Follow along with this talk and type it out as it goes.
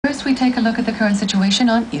First, we take a look at the current situation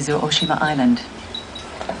on Izu Oshima Island.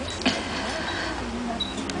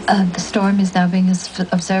 The storm is now being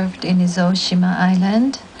observed in Izu Oshima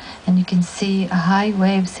Island, and you can see high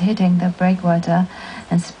waves hitting the breakwater,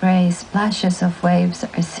 and splashes of waves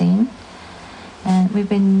are seen. And we've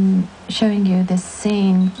been showing you this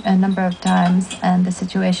scene a number of times, and the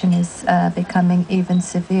situation is becoming even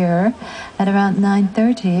severe. At around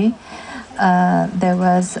 9:30, there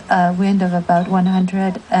was a wind of about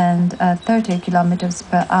 130 kilometers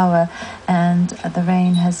per hour, and the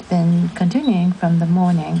rain has been continuing from the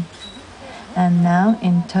morning. And now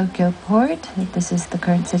in Tokyo port, this is the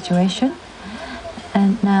current situation.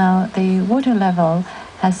 And now the water level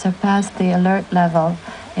has surpassed the alert level.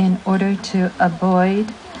 In order to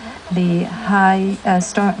avoid the high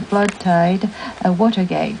flood tide, water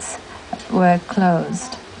gates were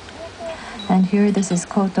closed. And here, this is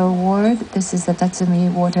Koto Ward. This is the Tatsumi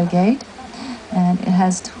Water Gate, and it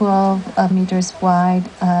has 12 meters wide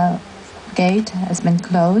gate has been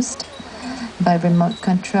closed by remote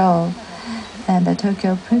control. And the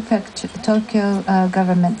Tokyo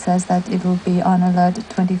government says that it will be on alert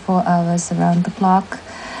 24 hours around the clock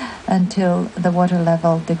until the water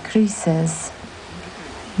level decreases.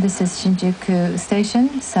 This is Shinjuku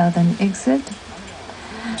Station, southern exit.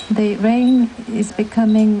 The rain is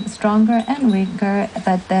becoming stronger and weaker,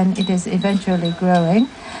 but then it is eventually growing.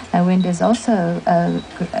 The wind is also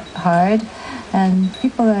hard, and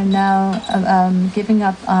people are now giving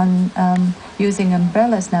up on using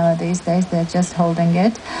umbrellas nowadays. They're just holding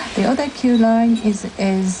it. The Oda-Q line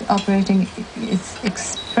is operating its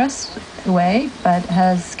expressway, but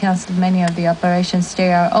has canceled many of the operations.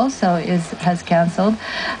 JR also has canceled.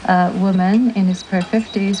 A woman in her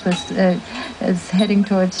 50s is heading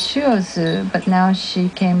towards Shuozu, but now she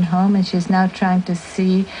came home and she's now trying to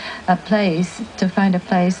find a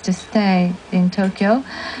place to stay in Tokyo.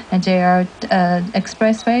 And JR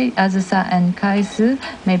Expressway, Azusa and Kaizu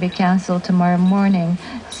may be canceled tomorrow morning.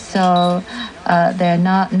 So they're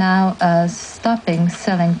not now stopping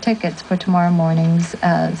selling tickets for tomorrow morning's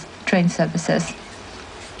train services.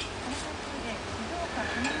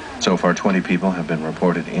 So far, 20 people have been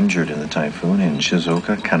reported injured in the typhoon in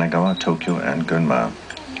Shizuoka, Kanagawa, Tokyo, and Gunma.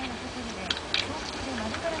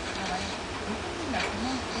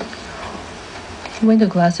 Window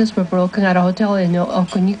glasses were broken at a hotel in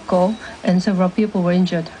Okunikko, and several people were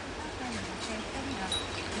injured.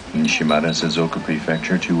 In Shimada, Shizuoka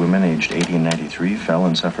Prefecture, 2 women aged 80 and 93 fell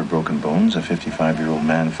and suffered broken bones. A 55-year-old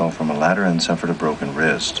man fell from a ladder and suffered a broken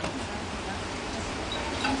wrist.